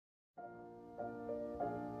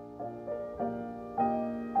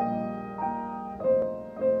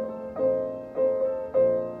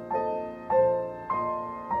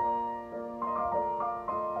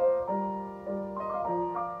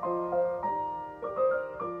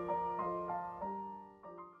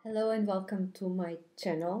Hello and welcome to my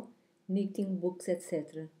channel, Knitting Books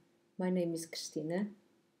etc. My name is Cristina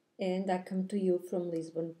and I come to you from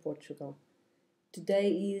Lisbon, Portugal.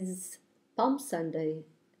 Today is Palm Sunday,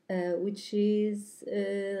 which is,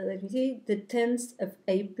 let me see, the 10th of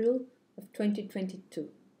April of 2022.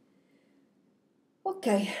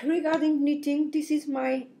 Okay, regarding knitting, this is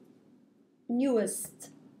my newest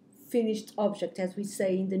finished object, as we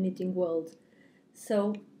say in the knitting world.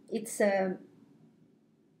 So it's a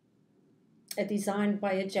design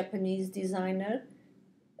by a Japanese designer.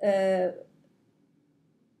 Her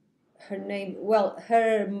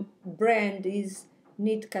brand is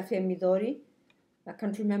Knit Cafe Midori. I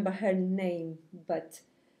can't remember her name,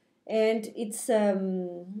 and it's a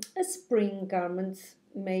spring garment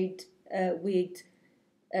made with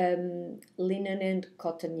linen and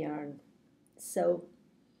cotton yarn. So,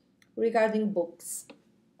 regarding books,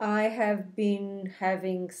 I have been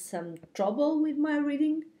having some trouble with my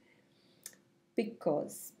reading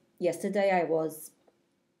because yesterday I was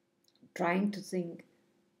trying to think.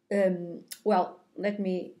 Let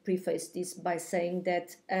me preface this by saying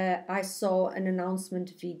that I saw an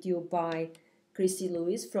announcement video by Christy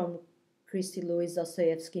Lewis from Christy Lewis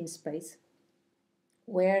Dostoevsky in Space,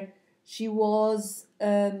 where she was,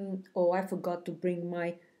 I forgot to bring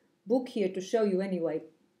my book here to show you anyway.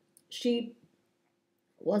 She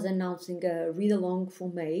was announcing a read along for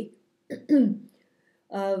May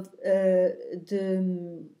of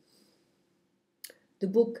the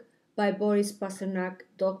book by Boris Pasternak,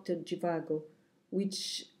 Dr. Zhivago,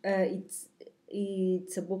 which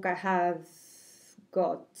it's a book I have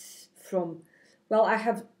got from, I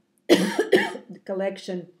have the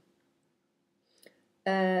collection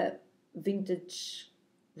Vintage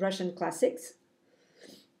Russian Classics,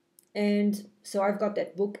 and so I've got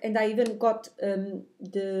that book, and I even got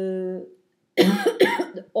the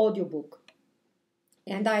the audiobook,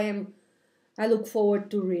 and I look forward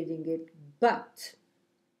to reading it, but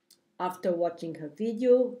after watching her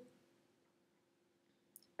video,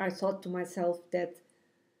 I thought to myself that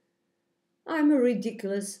I'm a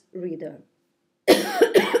ridiculous reader.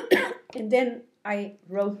 And then I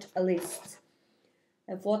wrote a list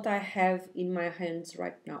of what I have in my hands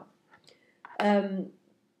right now.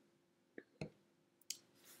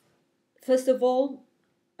 First of all,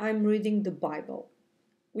 I'm reading the Bible,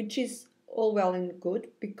 which is all well and good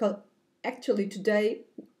because actually today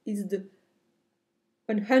is the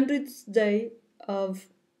 100th day of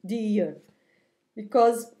the year,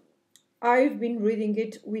 because I've been reading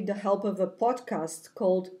it with the help of a podcast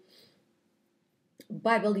called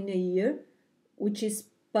Bible in a Year, which is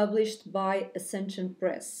published by Ascension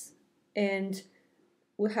Press. And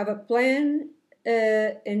we have a plan,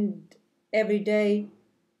 and every day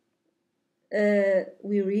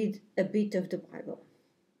we read a bit of the Bible,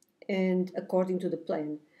 and according to the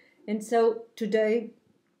plan. And so today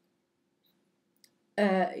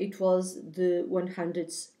it was the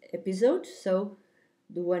 100th episode, so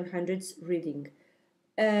the 100th reading.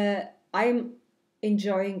 I'm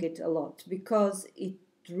enjoying it a lot because it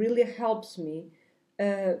really helps me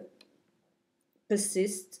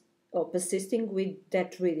persisting with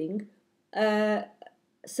that reading.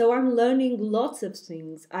 So I'm learning lots of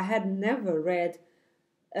things. I had never read,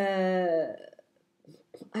 I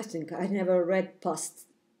think I never read past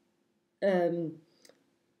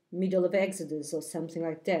middle of Exodus or something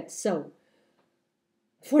like that. So,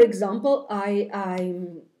 for example, I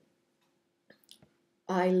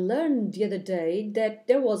learned the other day that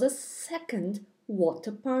there was a second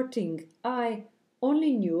water parting. I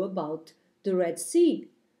only knew about the Red Sea,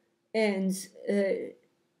 and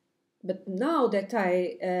but now that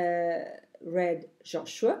I read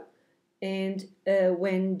Joshua, and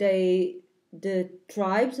when the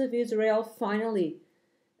tribes of Israel finally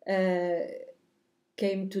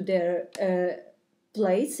came to their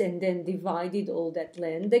place and then divided all that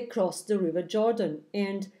land, they crossed the river Jordan,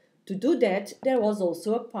 and to do that there was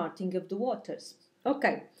also a parting of the waters.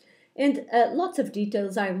 Okay, and lots of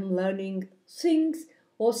details. I'm learning things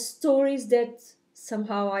or stories that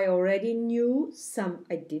somehow I already knew, some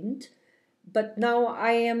I didn't, but now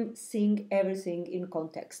I am seeing everything in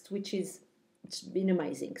context, it's been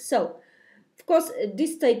amazing. So of course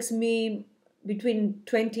this takes me between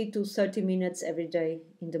 20 to 30 minutes every day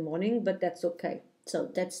in the morning, but that's okay. So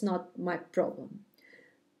that's not my problem.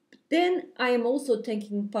 Then I am also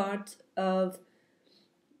taking part of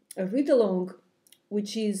a read-along,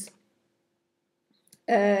 which is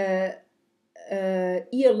a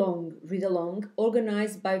year-long read-along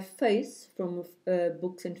organized by Faith from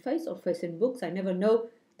Books and Faith, or Faith and Books. I never know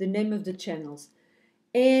the name of the channels.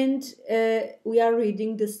 And we are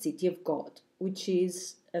reading The City of God, which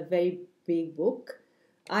is a very big book.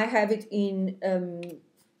 I have it in an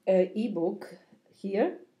ebook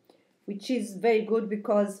here, which is very good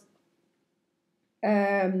because,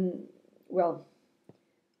 well,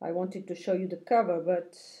 I wanted to show you the cover,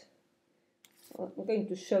 but I'm going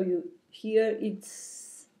to show you here.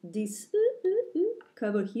 It's this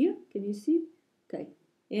cover here. Can you see? Okay.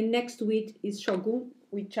 And next to it is Shogun,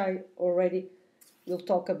 which I already will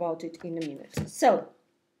talk about it in a minute. So,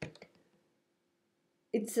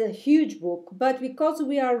 it's a huge book, but because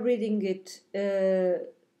we are reading it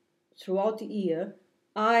throughout the year,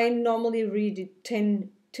 I normally read it 10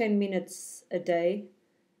 minutes a day,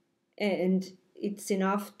 and it's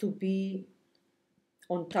enough to be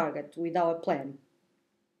on target with our plan.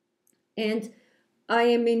 And I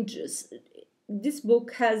am interested. This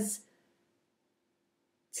book has,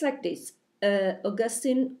 it's like this.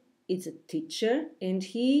 Augustine is a teacher, and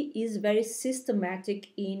he is very systematic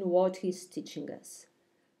in what he's teaching us.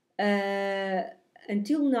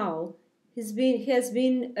 Until now, he has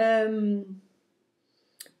been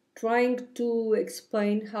trying to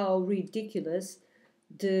explain how ridiculous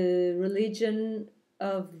the religion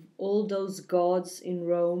of all those gods in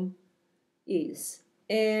Rome is.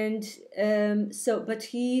 And but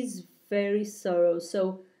he's very thorough.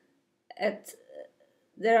 So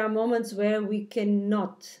there are moments where we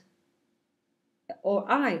cannot, or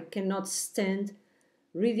I cannot stand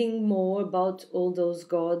reading more about all those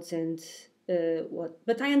gods and what.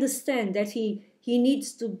 But I understand that he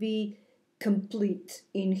needs to be complete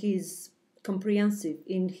in his comprehensive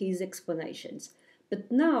in his explanations.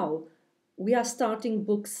 But now we are starting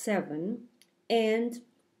book 7, and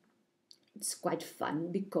it's quite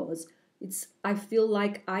fun because I feel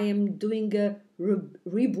like I am doing a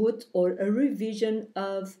reboot or a revision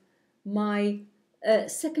of my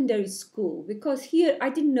secondary school, because here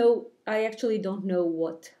I actually don't know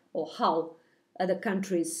what or how other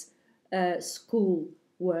countries' school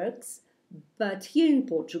works, but here in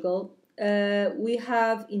Portugal we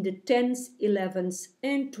have in the 10th, 11th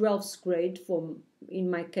and 12th grade, in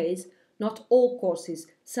my case, not all courses.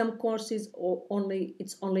 Some courses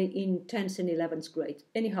it's only in 10th and 11th grade.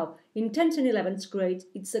 Anyhow, in 10th and 11th grade,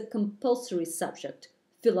 it's a compulsory subject,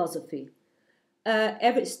 philosophy.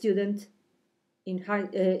 Every student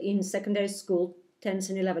in secondary school, 10th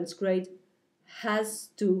and 11th grade, has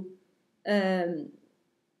to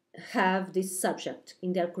have this subject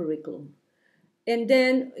in their curriculum. And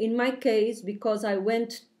then, in my case, because I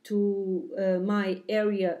went to my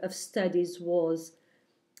area of studies was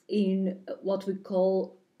in what we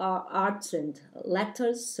call arts and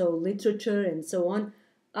letters, so literature and so on,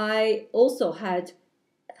 I also had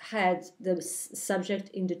the subject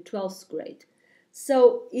in the 12th grade.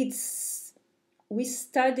 So we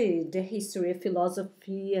studied the history of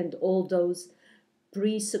philosophy and all those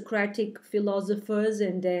pre-Socratic philosophers,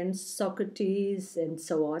 and then Socrates and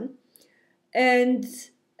so on, and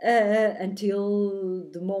until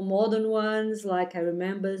the more modern ones, like I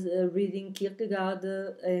remember reading Kierkegaard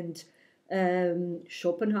and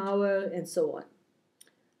Schopenhauer and so on.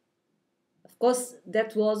 Of course,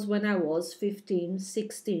 that was when I was 15,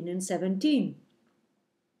 16 and 17.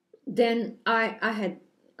 Then I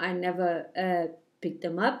never picked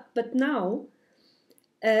them up, but now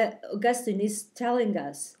Augustine is telling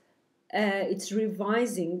us it's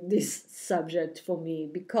revising this subject for me,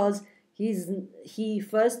 because he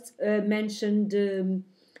first mentioned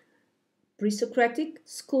pre-Socratic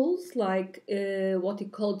schools, like what he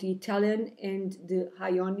called the Italian and the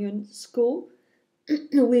Ionian school,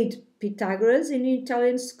 with Pythagoras in the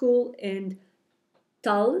Italian school and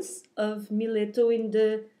Thales of Mileto in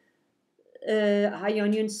the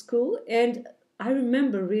Ionian school. And I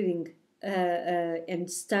remember reading and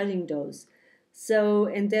studying those. So,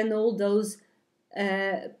 and then all those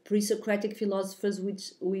pre-Socratic philosophers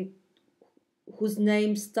whose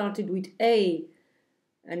names started with A,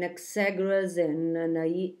 Anaxagoras and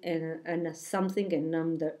a something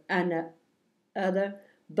and other,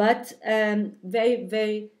 but very,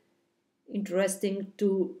 very interesting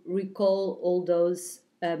to recall all those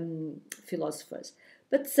philosophers.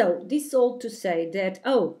 But so this all to say that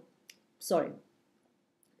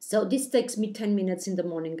so this takes me 10 minutes in the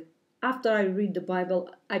morning. After I read the Bible,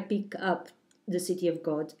 I pick up the City of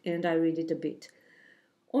God and I read it a bit.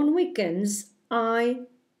 On weekends,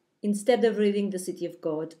 instead of reading the City of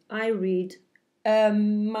God, I read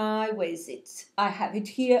where is it? I have it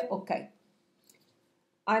here. Okay.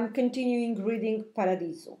 I'm continuing reading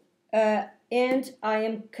Paradiso. And I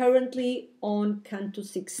am currently on Canto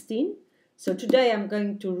 16. So today I'm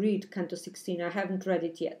going to read Canto 16. I haven't read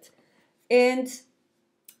it yet. And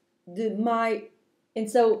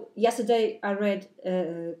so yesterday I read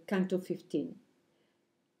Canto 15.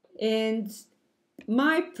 And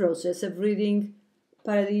my process of reading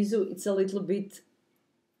Paradiso, it's a little bit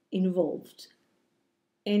involved,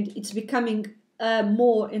 and it's becoming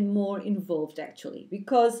more and more involved actually,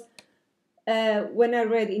 because when I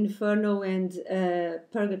read Inferno and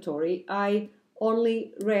Purgatory, I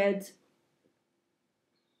only read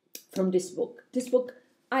from this book. This book,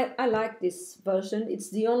 I like this version. It's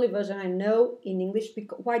the only version I know in English.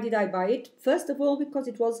 Why did I buy it? First of all, because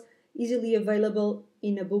it was easily available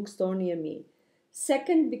in a bookstore near me.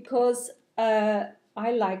 Second, because I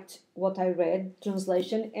liked what I read,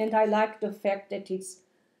 translation, and I liked the fact that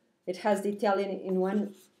it has the Italian in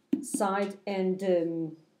one side and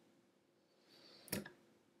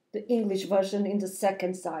the English version in the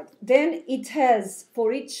second side. Then it has,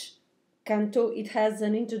 for each canto, it has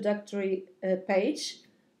an introductory page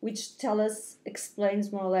which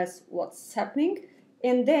explains more or less what's happening,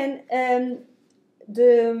 and then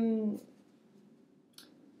the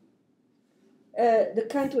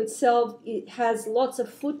canto itself, it has lots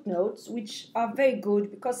of footnotes which are very good,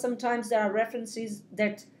 because sometimes there are references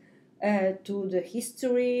that to the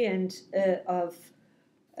history and of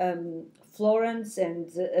Florence, and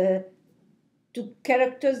to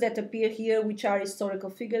characters that appear here which are historical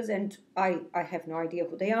figures, and I have no idea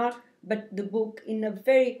who they are, but the book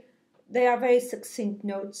they are very succinct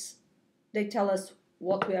notes. They tell us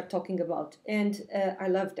what we are talking about, and I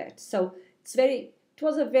love that. So it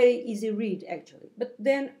was a very easy read actually, but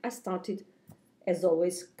then I started, as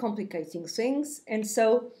always, complicating things, and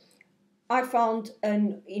so I found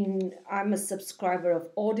I'm a subscriber of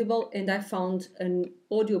Audible, and I found an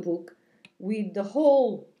audiobook with the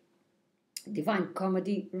whole Divine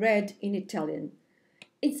Comedy read in Italian.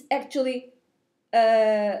 It's actually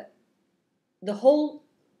the whole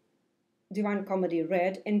Divine Comedy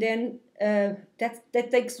read, and then that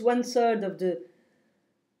takes 1/3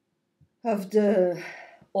 of the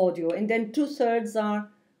audio, and then 2/3 are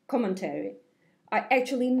commentary.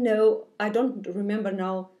 I don't remember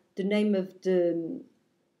now the name of the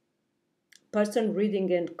person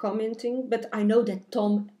reading and commenting, but I know that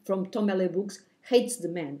Tom from Tom LA Books hates the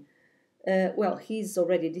man. Well, he's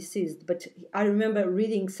already deceased, but I remember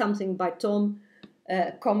reading something by Tom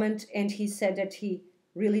comment, and he said that he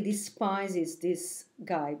really despises this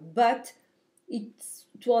guy, but it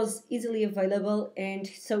was easily available, and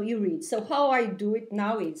so you read. So how I do it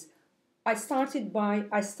now is I start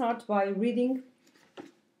by reading,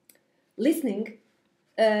 listening,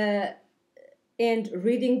 and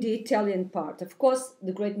reading the Italian part. Of course,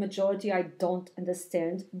 the great majority I don't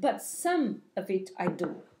understand, but some of it I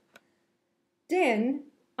do. Then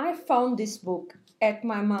I found this book at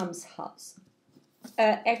my mom's house.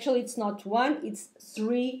 Actually, it's not one, it's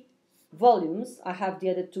 3 volumes. I have the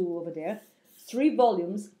other 2 over there. 3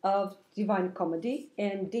 volumes of Divine Comedy,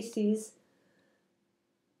 and this is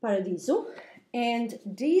Paradiso. And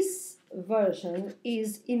this version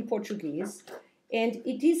is in Portuguese, and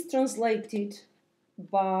it is translated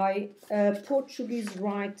by a Portuguese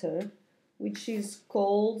writer, which is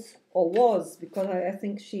called, or was, because I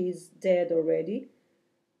think she's dead already.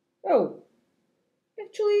 Oh,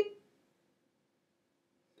 actually,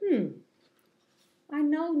 I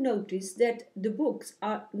now notice that the books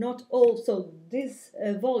are not all, so these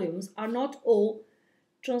volumes are not all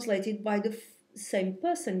translated by the same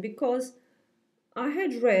person, because I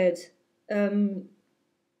had read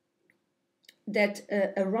that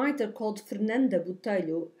a writer called Fernanda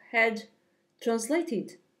Botelho had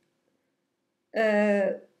translated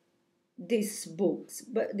this book.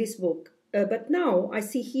 But now I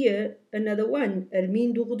see here another one,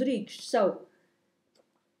 Armindo Rodrigues. So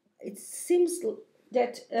it seems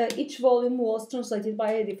that each volume was translated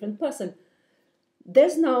by a different person.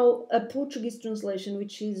 There's now a Portuguese translation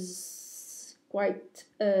which is quite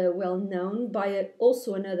well known by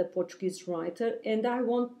also another Portuguese writer, and I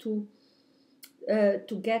want to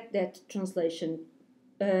get that translation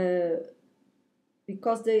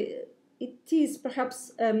because it is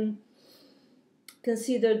perhaps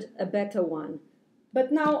considered a better one.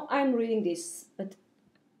 But now I'm reading this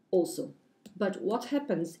also. But what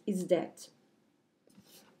happens is that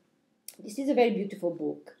this is a very beautiful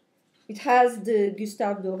book. It has the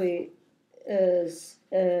Gustave Doré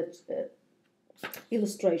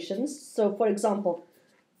illustrations. So, for example,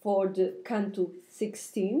 for the Canto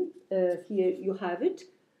 16, here you have it,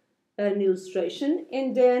 an illustration,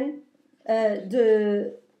 and then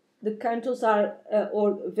the cantos are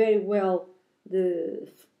or very well. The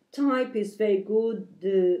type is very good.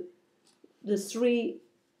 The 3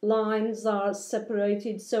 lines are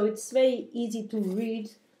separated, so it's very easy to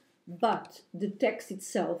read. But the text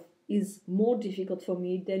itself is more difficult for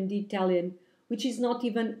me than the Italian, which is not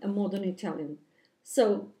even a modern Italian.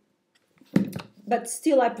 So but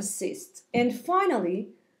still I persist. And finally,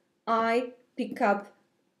 I pick up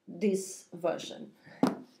this version.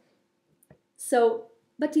 So,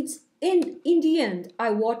 but it's in the end,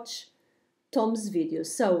 I watch Tom's video.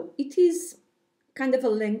 So it is kind of a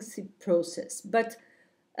lengthy process, but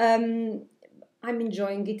I'm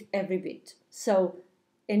enjoying it every bit. So,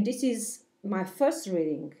 and this is my first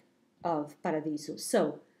reading of Paradiso.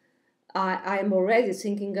 So I am already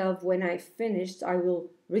thinking of when I finished, I will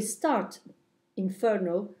restart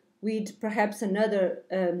Inferno with perhaps another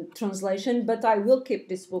translation, but I will keep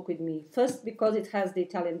this book with me. First, because it has the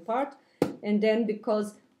Italian part, and then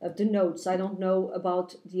because of the notes. I don't know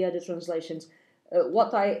about the other translations.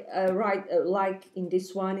 What I like in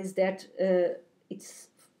this one is that it's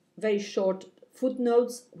very short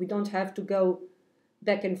footnotes. We don't have to go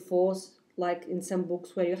back and forth like in some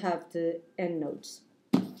books where you have the endnotes.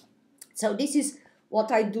 So this is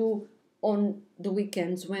what I do on the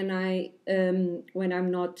weekends when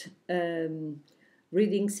I'm not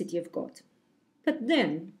reading City of God. But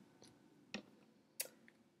then,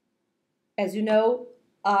 as you know,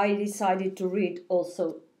 I decided to read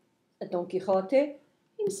also Don Quixote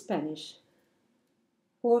in Spanish,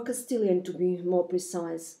 or Castilian to be more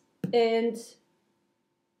precise. And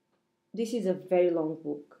this is a very long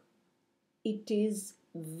book. It is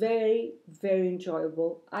very, very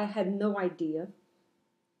enjoyable. I had no idea.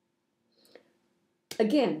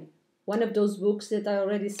 Again, one of those books that I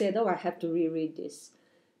already said, oh, I have to reread this.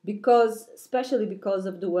 Especially because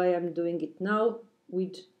of the way I'm doing it now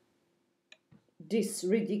with this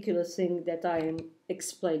ridiculous thing that I am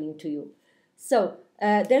explaining to you. So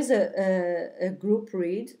there's a group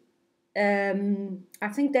read. I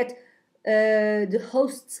think that the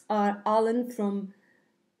hosts are Alan from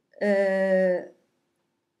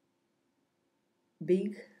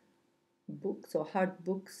Big Books or Hard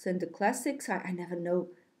Books and the Classics. I never know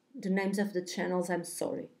the names of the channels, I'm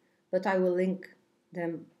sorry, but I will link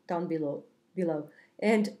them down below.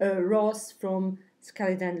 And Ross from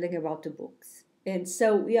Scully Dandling About the Books. And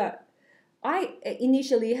so I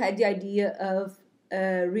initially had the idea of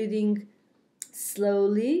reading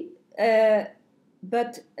slowly,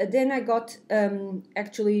 but then I got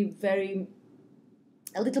actually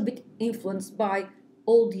a little bit influenced by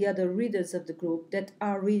all the other readers of the group that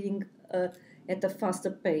are reading at a faster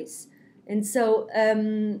pace. And so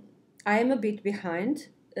I am a bit behind,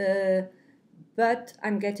 but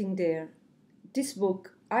I'm getting there. This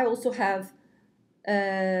book, I also have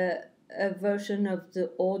a version of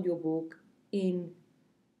the audiobook in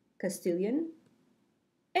Castilian.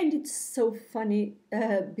 And it's so funny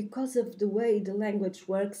because of the way the language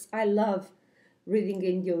works. I love reading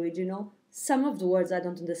in the original. Some of the words I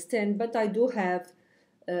don't understand, but I do have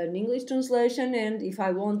an English translation, and if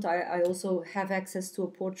I want, I also have access to a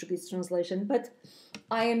Portuguese translation. But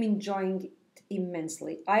I am enjoying it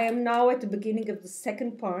immensely. I am now at the beginning of the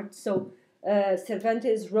second part. So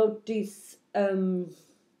Cervantes wrote this in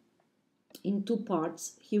two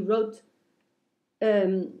parts. He wrote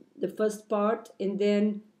the first part, and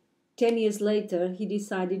then 10 years later he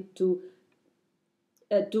decided to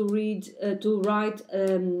write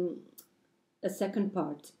a second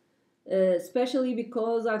part, especially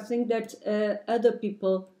because I think that other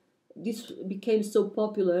people, this became so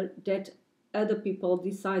popular that other people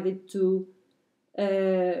decided to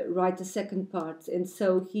write a second part, and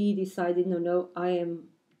so he decided, no, I am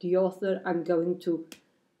the author, I'm going to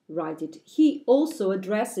write it. He also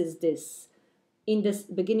addresses this in the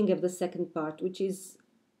beginning of the second part, which is,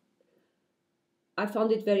 I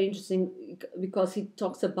found it very interesting because he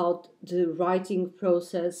talks about the writing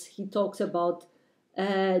process, he talks about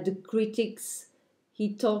the critics,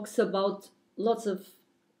 he talks about lots of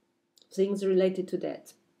things related to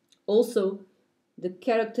that. Also, the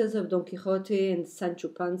characters of Don Quixote and Sancho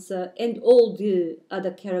Panza and all the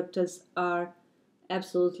other characters are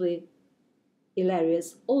absolutely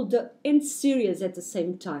hilarious, and serious at the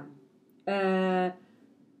same time.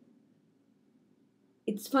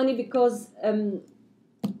 It's funny because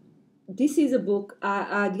this is a book,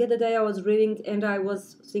 the other day I was reading and I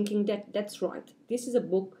was thinking that's right. This is a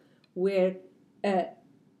book where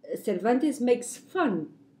Cervantes makes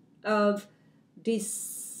fun of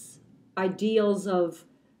these ideals of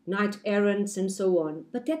knight errants and so on.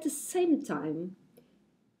 But at the same time,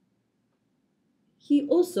 he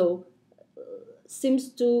also seems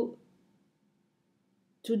to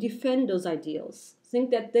defend those ideals, think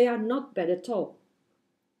that they are not bad at all.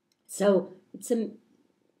 So it's a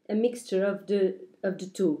mixture of the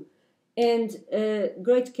two, and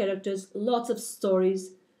great characters, lots of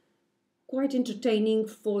stories, quite entertaining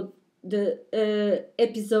for the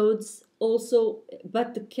episodes also,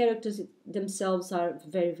 but the characters themselves are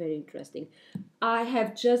very, very interesting. I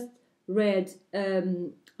have just read,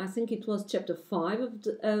 I think it was chapter 5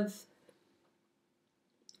 of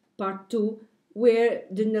part 2, where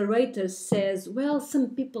the narrator says, well, some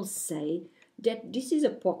people say that this is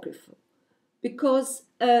apocryphal because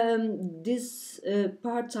these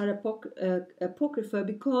parts are apocryphal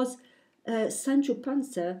because Sancho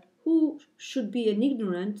Panza, who should be an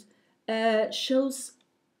ignorant, shows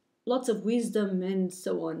lots of wisdom and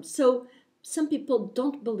so on. So some people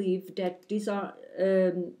don't believe that these are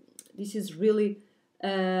this is really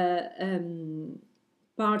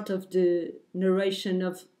part of the narration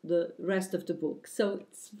of the rest of the book. So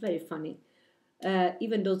it's very funny.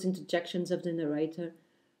 Even those interjections of the narrator,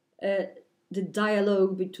 the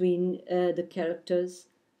dialogue between the characters.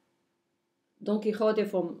 Don Quixote,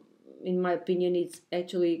 in my opinion, is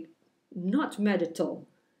actually not mad at all.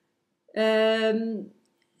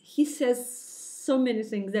 He says so many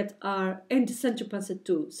things that are, and Sancho Panza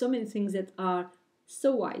too, so many things that are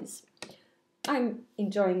so wise. I'm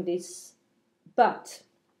enjoying this, but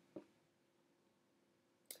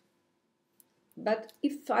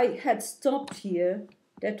if I had stopped here,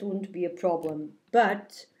 that wouldn't be a problem.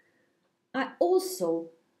 But I also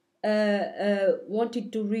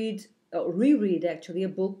wanted to reread actually a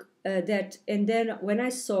book that, and then when I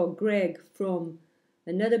saw Greg from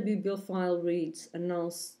Another Bibliophile Reads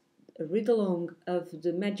announce a read-along of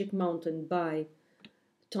The Magic Mountain by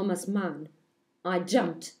Thomas Mann, I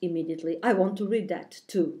jumped immediately. I want to read that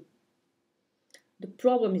too. The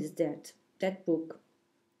problem is that book,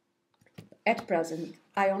 at present,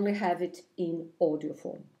 I only have it in audio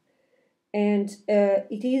form. And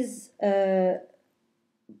it is a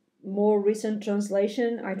more recent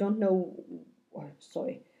translation. I don't know,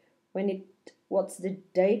 what's the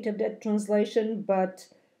date of that translation, but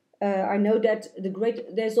I know that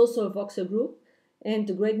there's also a Voxer group, and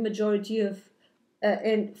the great majority of,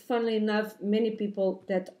 and funnily enough, many people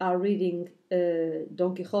that are reading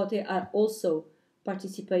Don Quixote are also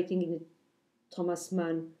participating in the Thomas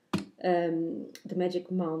Mann, The Magic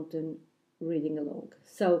Mountain reading along.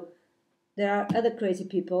 So there are other crazy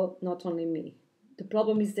people, not only me. The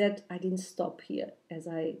problem is that I didn't stop here, as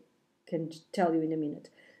I can tell you in a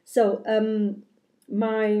minute. So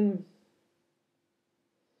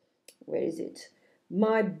where is it?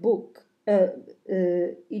 My book,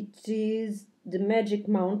 it is The Magic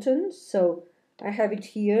Mountain. So I have it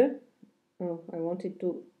here. Oh, I wanted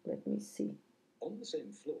to, let me see. On the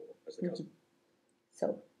same floor as the castle.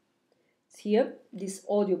 So it's here, this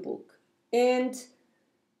audiobook. And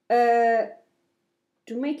to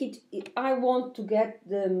make it, I want to get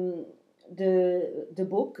the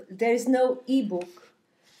book. There is no ebook,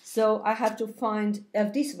 so I have to find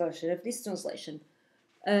this version of this translation.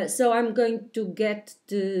 So I'm going to get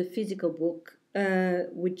the physical book,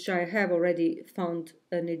 which I have already found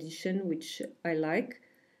an edition which I like,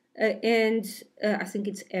 and I think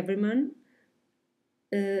it's Everyman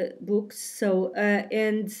books. So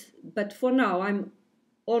but for now I'm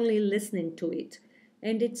only listening to it,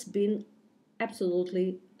 and it's been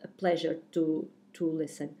absolutely a pleasure to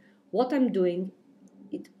listen. What I'm doing,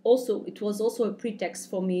 it was also a pretext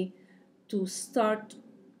for me to start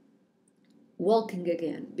walking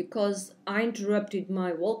again, because I interrupted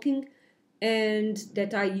my walking, and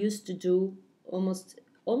that I used to do almost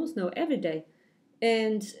every day.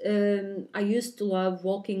 And I used to love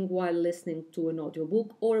walking while listening to an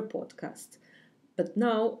audiobook or a podcast. But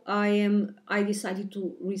now I decided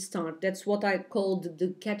to restart. That's what I called the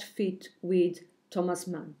Cat Fit with Thomas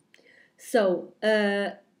Mann. So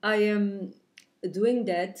I am doing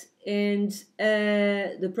that, and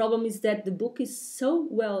the problem is that the book is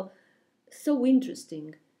so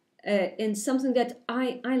interesting, and something that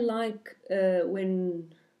I like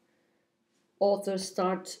when authors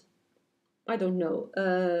start, I don't know,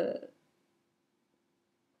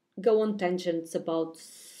 go on tangents about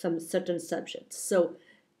some certain subjects. So,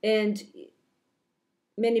 and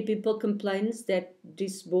many people complains that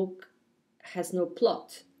this book has no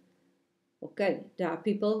plot. Okay, there are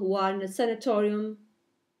people who are in a sanatorium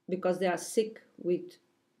because they are sick with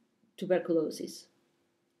tuberculosis,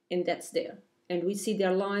 and that's there, and we see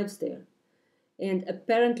their lives there, and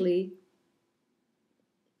apparently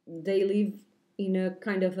they live in a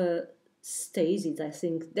kind of a stasis. I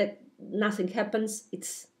think that nothing happens.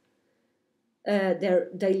 It's their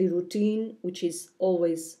daily routine, which is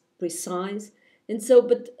always precise. And so,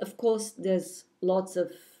 but of course, there's lots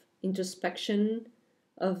of introspection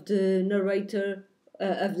of the narrator,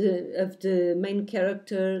 of the main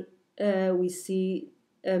character. We see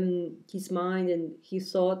his mind and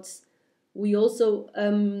his thoughts. We also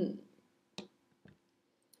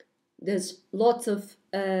there's lots of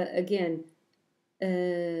again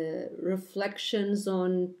reflections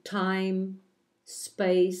on time,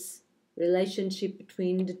 space, relationship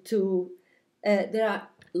between the two. There are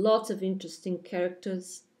lots of interesting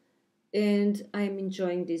characters, and I'm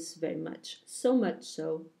enjoying this very much. So much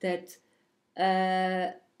so that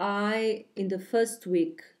in the first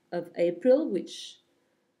week of April, which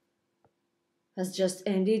has just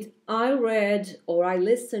ended, I read or I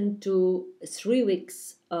listened to 3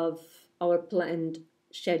 weeks of our planned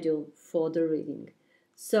schedule for the reading.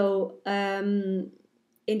 So, and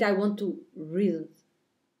I want to read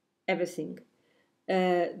everything.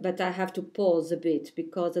 But I have to pause a bit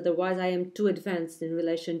because otherwise I am too advanced in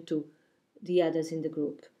relation to the others in the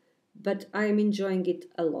group. But I am enjoying it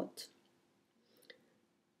a lot.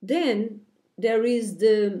 Then there is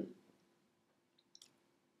the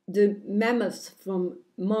Mammoth from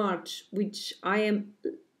March, which I am.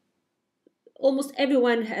 Almost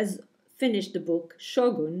everyone has finished the book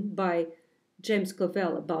Shogun by James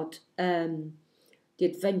Clavell about the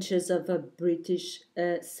adventures of a British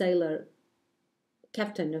sailor,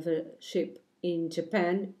 captain of a ship in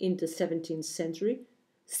Japan in the 16th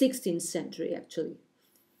century actually,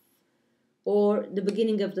 or the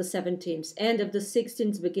beginning of the 17th, end of the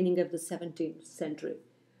 16th, beginning of the 17th century.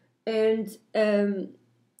 And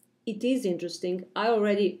it is interesting. I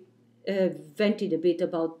already vented a bit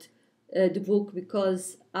about the book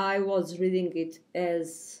because I was reading it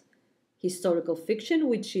as historical fiction,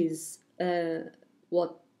 which is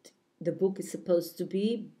what the book is supposed to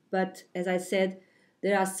be. But as I said,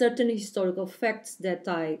 there are certain historical facts that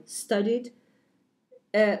I studied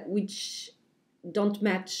which don't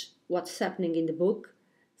match what's happening in the book.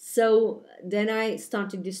 So then I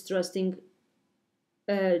started distrusting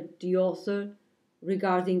the author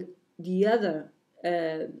regarding the other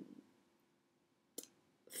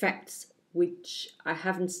facts which I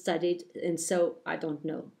haven't studied, and so I don't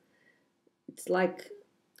know. It's like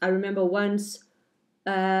I remember once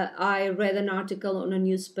I read an article on a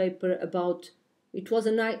newspaper about it was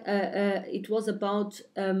about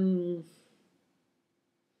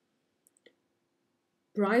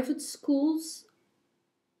private schools,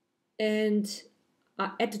 and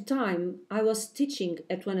at the time I was teaching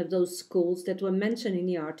at one of those schools that were mentioned in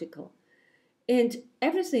the article, and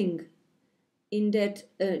everything in that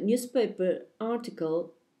newspaper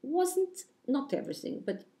article wasn't, not everything,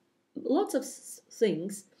 but lots of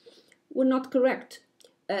things were not correct.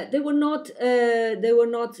 They were not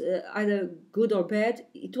either good or bad.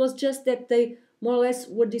 It was just that they more or less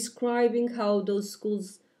were describing how those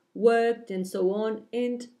schools worked and so on,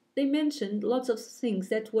 and they mentioned lots of things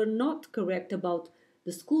that were not correct about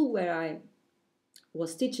the school where I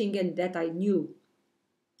was teaching and that I knew.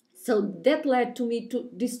 So that led to me to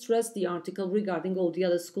distrust the article regarding all the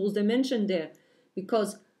other schools they mentioned there,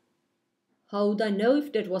 because how would I know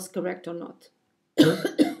if that was correct or not?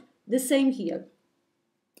 The same here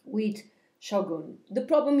with Shogun. The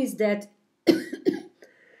problem is that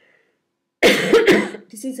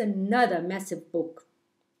this is another massive book,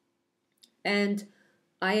 and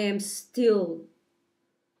I am still,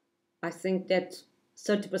 I think that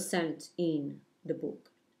 30% in the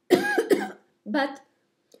book. But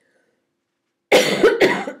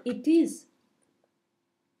it is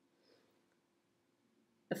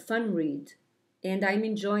a fun read and I'm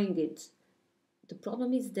enjoying it. The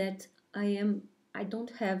problem is that I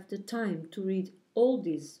don't have the time to read all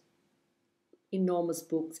these enormous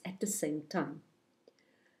books at the same time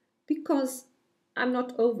because I'm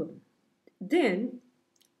not over. Then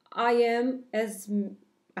I am, as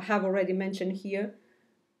I have already mentioned here,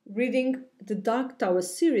 reading the Dark Tower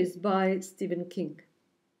series by Stephen King.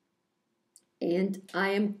 And I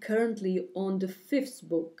am currently on the 5th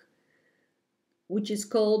book, which is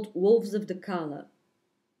called Wolves of the Kala.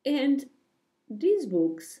 And these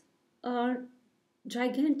books are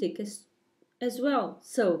gigantic as well.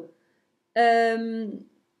 So,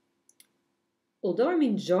 although I'm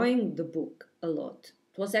enjoying the book a lot,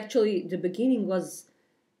 it was actually, the beginning was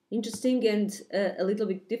interesting and a little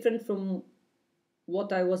bit different from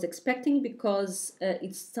what I was expecting, because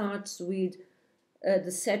it starts with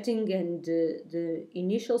the setting and the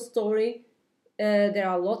initial story. There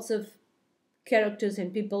are lots of characters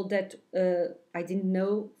and people that I didn't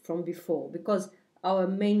know from before, because our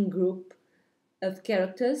main group of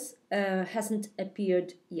characters hasn't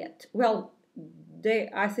appeared yet. Well,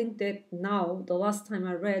 I think that now, the last time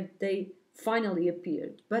I read, they finally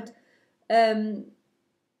appeared. But I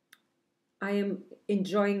am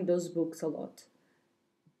enjoying those books a lot.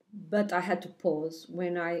 But I had to pause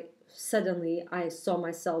when I saw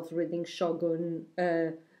myself reading Shogun,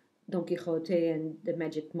 Don Quixote and the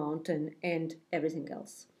Magic Mountain and everything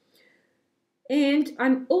else. And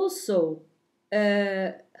I'm also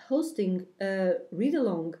uh, hosting a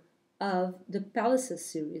read-along of the Palaces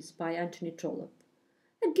series by Anthony Trollope.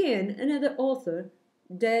 Again, another author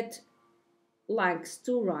that likes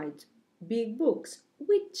to write big books,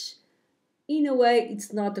 which in a way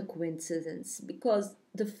it's not a coincidence because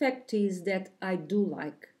the fact is that I do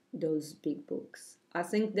like those big books. I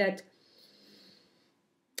think that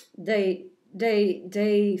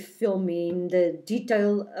they fill me in the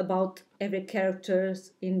detail about every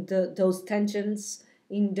characters, in those tensions,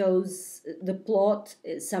 in those the plot.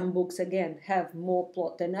 Some books again have more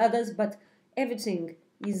plot than others, but everything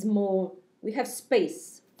is more. We have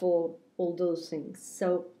space for all those things,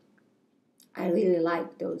 so I really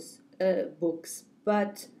like those books.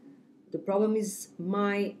 But the problem is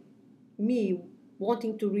me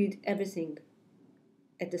wanting to read everything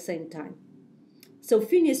at the same time. So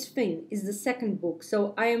Phineas Finn is the second book.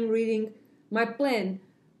 So I am reading. My plan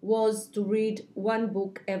was to read one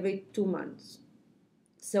book every 2 months.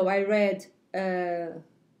 So I read Can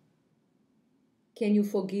You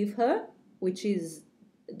Forgive Her, which is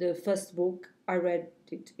the first book. I read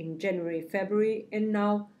it in January, February, and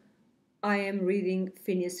now I am reading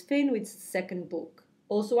Phineas Finn, which is the second book.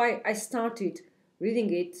 Also, I started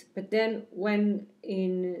reading it, but then when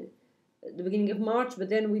in the beginning of March, but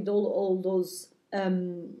then with all those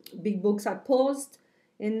big books I paused,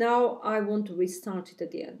 and now I want to restart it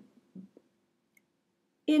again.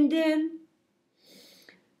 And then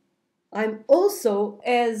I'm also,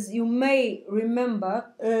 as you may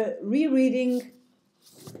remember, rereading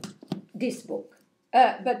this book.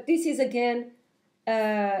 But this is again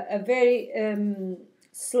a very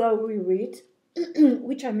slow reread,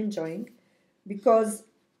 which I'm enjoying, because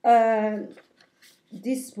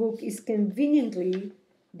this book is conveniently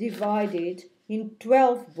divided in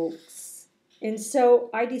 12 books. And so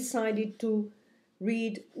I decided to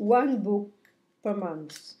read one book per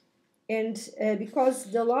month. And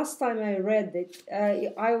because the last time I read it,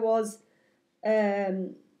 I was,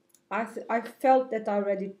 I felt that I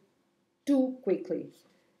read it too quickly.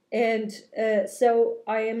 And so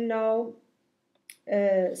I am now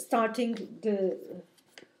starting the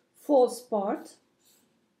fourth part,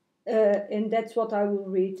 and that's what I will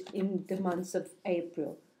read in the months of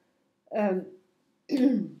April.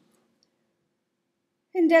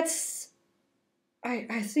 And that's,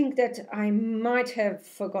 I think that I might have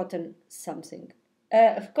forgotten something.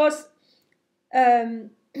 Of course,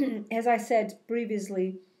 as I said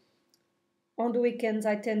previously, on the weekends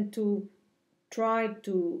I tend to try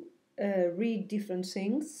to read different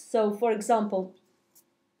things. So, for example,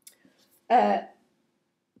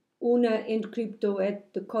 Una and Crypto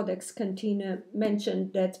at the Codex Cantina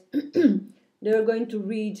mentioned that they were going to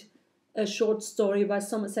read a short story by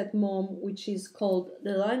Somerset Maugham, which is called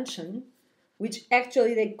The Luncheon, which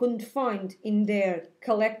actually they couldn't find in their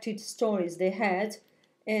collected stories they had.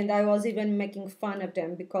 And I was even making fun of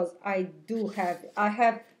them because I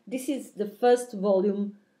have, this is the first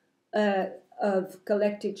volume of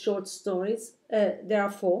collected short stories. There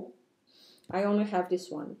are 4. I only have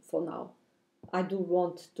this one for now. I do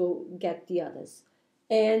want to get the others.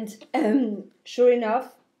 And sure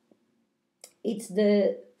enough, it's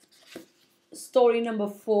the story number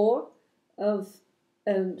 4 of,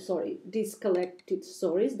 these collected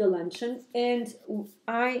stories, The Luncheon. And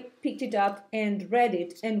I picked it up and read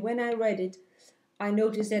it. And when I read it, I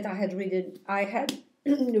noticed that I had read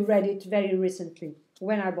it very recently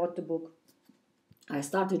when I bought the book. I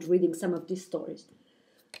started reading some of these stories.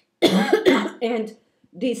 And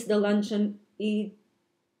this, The Luncheon, I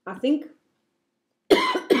think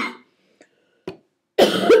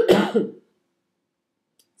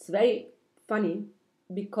it's very funny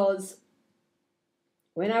because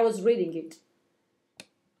when I was reading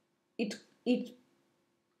it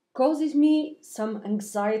causes me some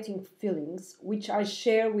anxiety feelings, which I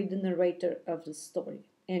share with the narrator of the story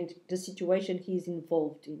and the situation he's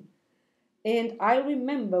involved in. And I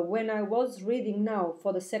remember when I was reading now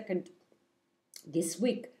for the second this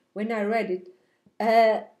week, when I read it,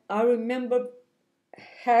 I remember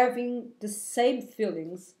having the same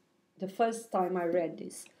feelings the first time I read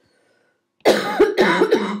this.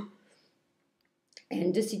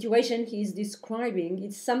 And the situation he's describing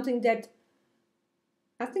is something that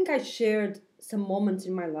I think I shared some moments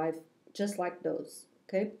in my life just like those,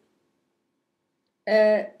 okay?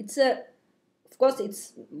 Of course,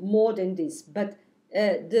 it's more than this, but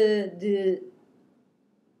the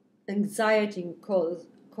anxiety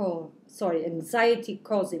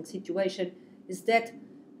causing situation is that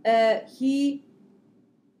he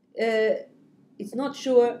is not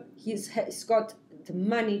sure he's got the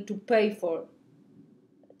money to pay for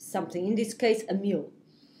something, in this case a meal,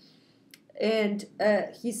 and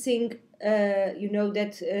he's seeing you know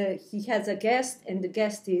that he has a guest, and the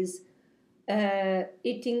guest is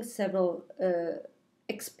eating several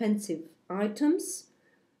expensive items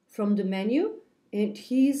from the menu, and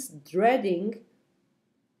he's dreading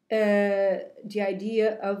the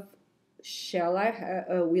idea of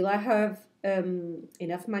will I have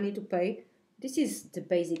enough money to pay? This is the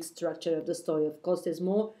basic structure of the story. Of course, there's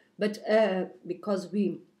more, but because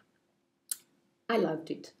I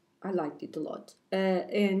loved it. I liked it a lot,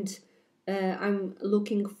 and I'm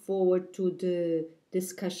looking forward to the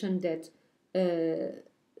discussion that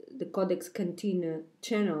the Codex Cantina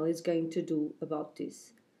channel is going to do about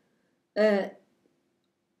this.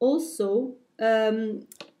 Also,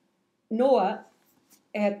 Noah,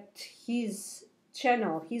 at his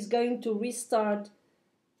channel, he's going to restart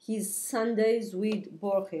his Sundays with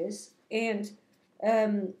Borges, and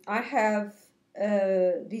I have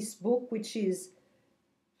this book which is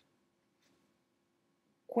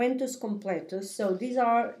Cuentos Completos. So these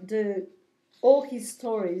are all his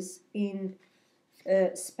stories in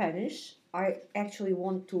Spanish. I actually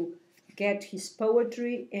want to get his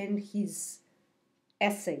poetry and his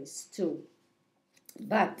essays too.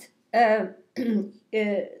 But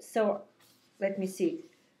so let me see.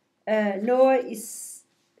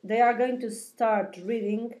 They are going to start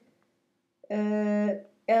reading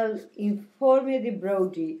El Informe de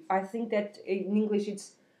Brody. I think that in English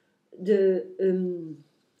it's the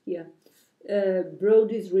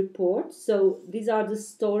Brody's report. So these are the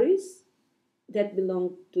stories that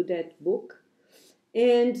belong to that book,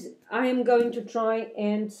 and I am going to try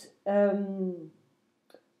and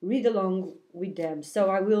read along with them. So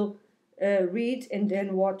I will read and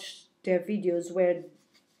then watch their videos where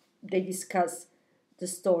they discuss the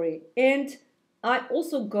story. And I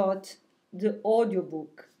also got the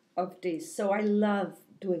audiobook of this. So I love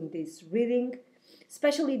doing this, reading,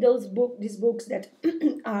 especially these books that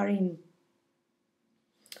are in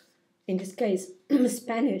this case,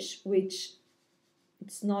 Spanish, which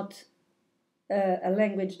it's not a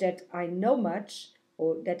language that I know much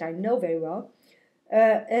or that I know very well.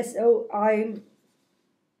 So I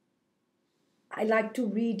like to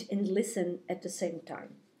read and listen at the same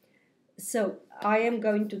time. So I am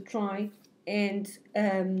going to try and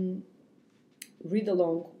read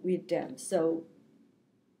along with them. So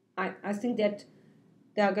I think that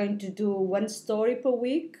they are going to do one story per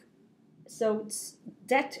week. So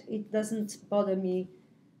it doesn't bother me.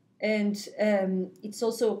 And it's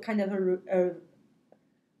also kind of a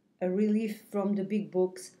relief from the big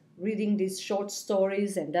books, reading these short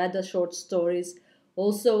stories and other short stories.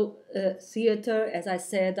 Also, theater, as I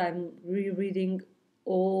said, I'm rereading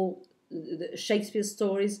all the Shakespeare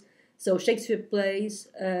stories. So Shakespeare plays,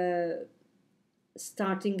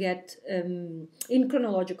 starting at in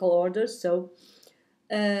chronological order. So,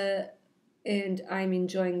 and I'm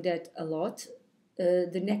enjoying that a lot.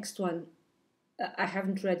 The next one, I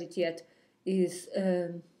haven't read it yet, is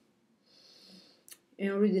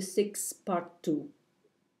Henry VI Part 2.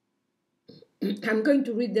 I'm going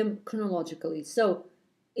to read them chronologically. So,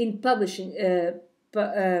 in publishing,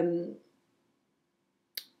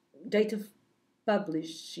 date of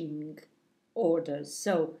publishing orders.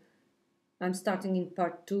 So, I'm starting in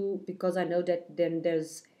Part 2 because I know that then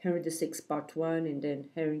there's Henry VI Part 1 and then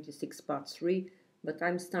Henry VI Part 3. But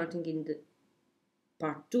I'm starting in the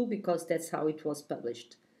Part 2 because that's how it was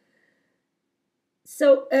published.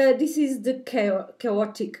 So, this is the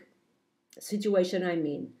chaotic situation I'm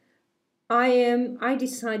in. I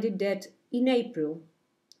decided that in April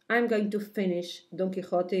I'm going to finish Don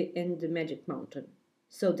Quixote and the Magic Mountain.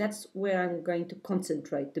 So that's where I'm going to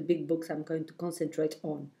concentrate, the big books I'm going to concentrate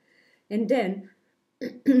on. And then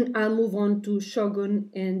I'll move on to Shogun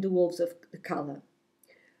and the Wolves of the Kala.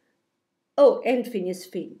 Oh, and Phineas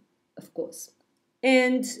Finn, of course.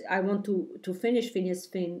 And I want to finish Phineas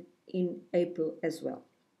Finn in April as well.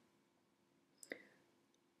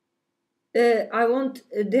 I want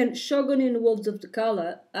then Shogun and Wolves of the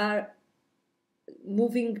Kala are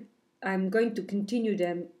moving. I'm going to continue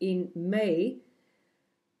them in May,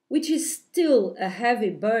 which is still a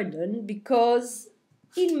heavy burden because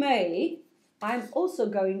in May I'm also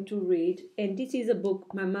going to read, and this is a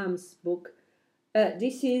book, my mom's book.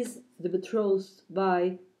 This is The Betrothed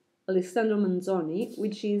by Alessandro Manzoni,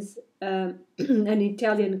 which is an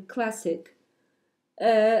Italian classic,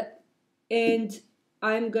 and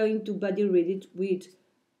I'm going to buddy read it with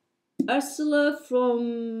Ursula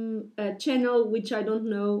from a channel which I don't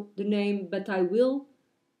know the name, but I will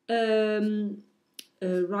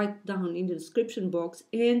write down in the description box,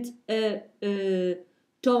 and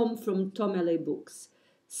Tom from Tom LA Books.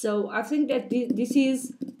 So I think that this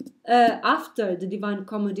is, after the Divine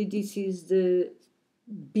Comedy, this is the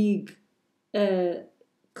big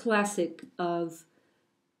classic of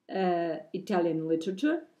Italian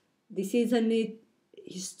literature. This is an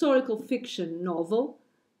historical fiction novel,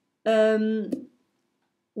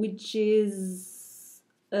 which is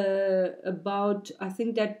about, I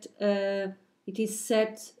think that it is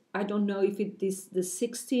set, I don't know if it is the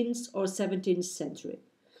 16th or 17th century.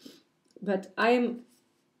 But I am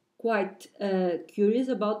quite curious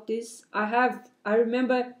about this. I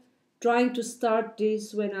remember trying to start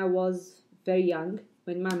this when I was very young,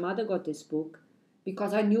 when my mother got this book,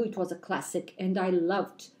 because I knew it was a classic and I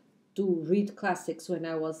loved to read classics when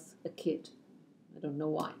I was a kid. I don't know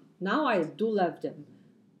why. Now I do love them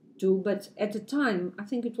too, but at the time I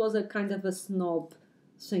think it was a kind of a snob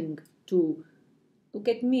thing to look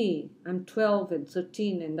at me. I'm 12 and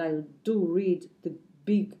 13 and I do read the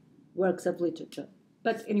big works of literature.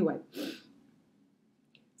 But anyway,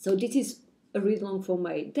 so this is a read long for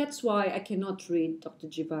me. That's why I cannot read Dr.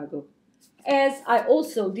 Zhivago. As I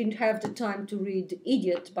also didn't have the time to read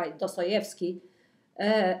Idiot by Dostoevsky,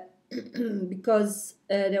 because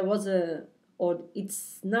there was or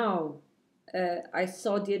it's now, I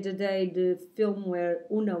saw the other day the film where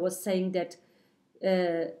Una was saying that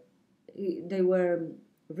they were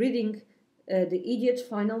reading The Idiot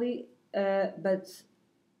finally, but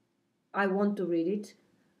I want to read it.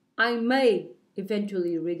 I may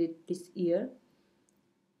eventually read it this year,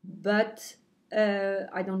 but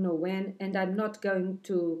I don't know when, and I'm not going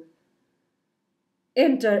to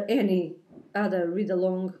enter any other read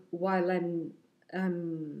along while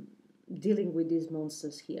I'm dealing with these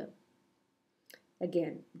monsters here.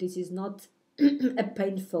 Again, this is not a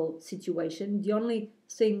painful situation. The only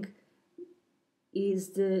thing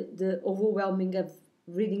is the overwhelming of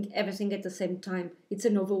reading everything at the same time. It's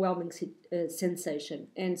an overwhelming sensation,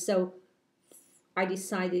 and so I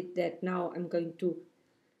decided that now I'm going to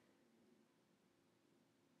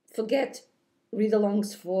forget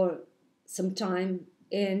read-alongs for some time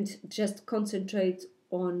and just concentrate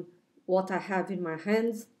on what I have in my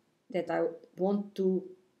hands that I want to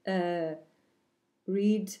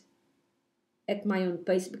read at my own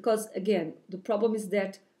pace. Because again, the problem is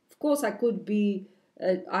that of course I could be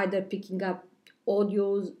either picking up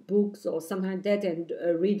audios, books or something like that and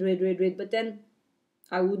read, but then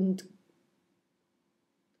I wouldn't.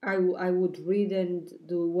 I would read and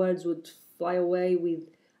the words would fly away with.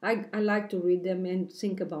 I like to read them and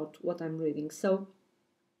think about what I'm reading. So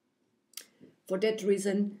for that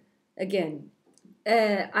reason, again,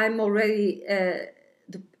 I'm already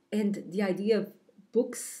and the idea of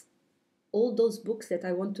books, all those books that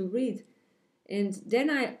I want to read, and then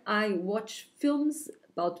I watch films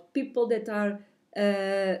about people that are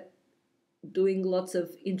doing lots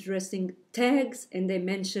of interesting tags and they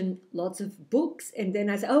mention lots of books, and then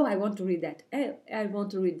I say, oh, I want to read that. I want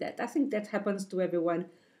to read that. I think that happens to everyone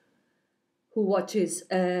who watches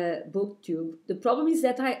BookTube. The problem is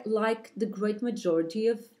that I like the great majority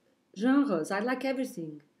of genres. I like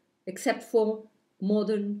everything except for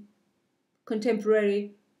modern,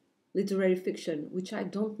 contemporary literary fiction, which I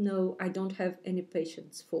don't know, I don't have any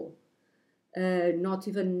patience for. Not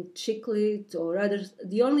even chick lit or others.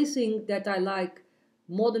 The only thing that I like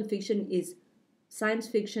modern fiction is science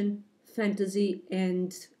fiction, fantasy,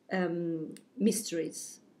 and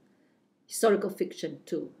mysteries. Historical fiction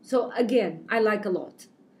too. So again, I like a lot,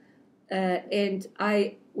 and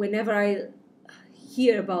whenever I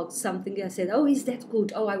hear about something, I said, "Oh, is that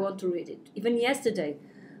good? Oh, I want to read it." Even yesterday,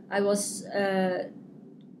 I was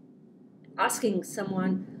asking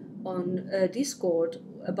someone on Discord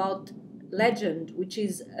about Legend, which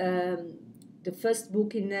is the first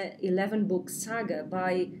book in a 11-book saga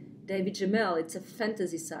by David Gemmell. It's a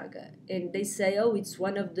fantasy saga, and they say, "Oh, it's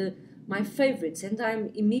one of my favorites," and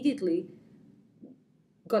I'm immediately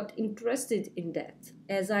got interested in that,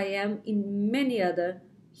 as I am in many other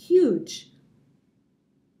huge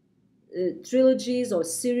trilogies or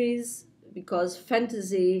series, because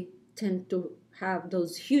fantasy tend to have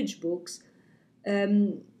those huge books,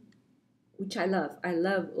 which I love. I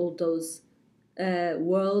love all those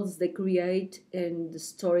worlds they create and the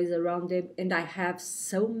stories around them, and I have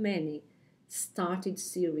so many started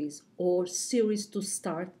series or series to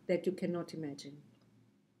start that you cannot imagine.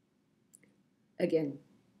 Again,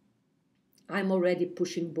 I'm already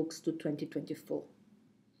pushing books to 2024.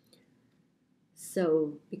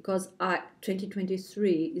 So, because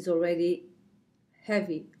 2023 is already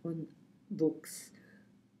heavy on books,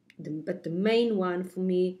 but the main one for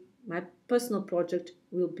me, my personal project,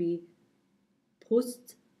 will be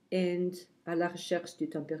Proust and À la recherche du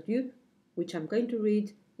temps perdu, which I'm going to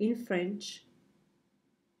read in French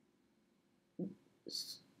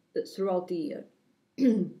throughout the year.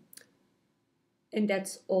 And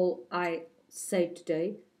that's all I say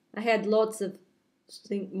today. I had lots of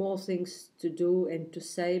more things to do and to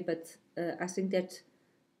say, but I think that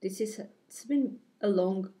it's been a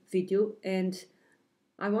long video, and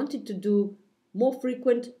I wanted to do more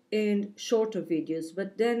frequent and shorter videos,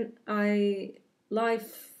 but then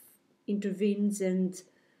life intervenes and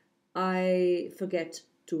I forget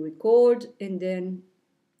to record, and then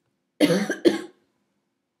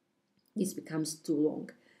this becomes too long.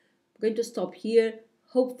 I'm going to stop here.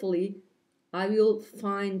 Hopefully I will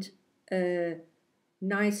find a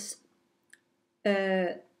nice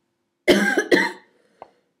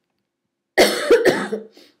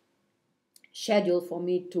schedule for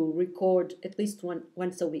me to record at least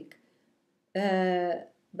once a week.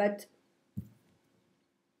 But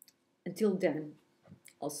until then,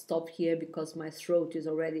 I'll stop here because my throat is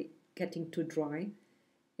already getting too dry.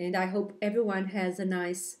 And I hope everyone has a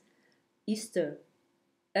nice Easter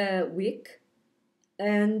week.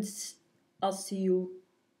 And I'll see you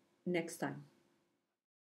next time.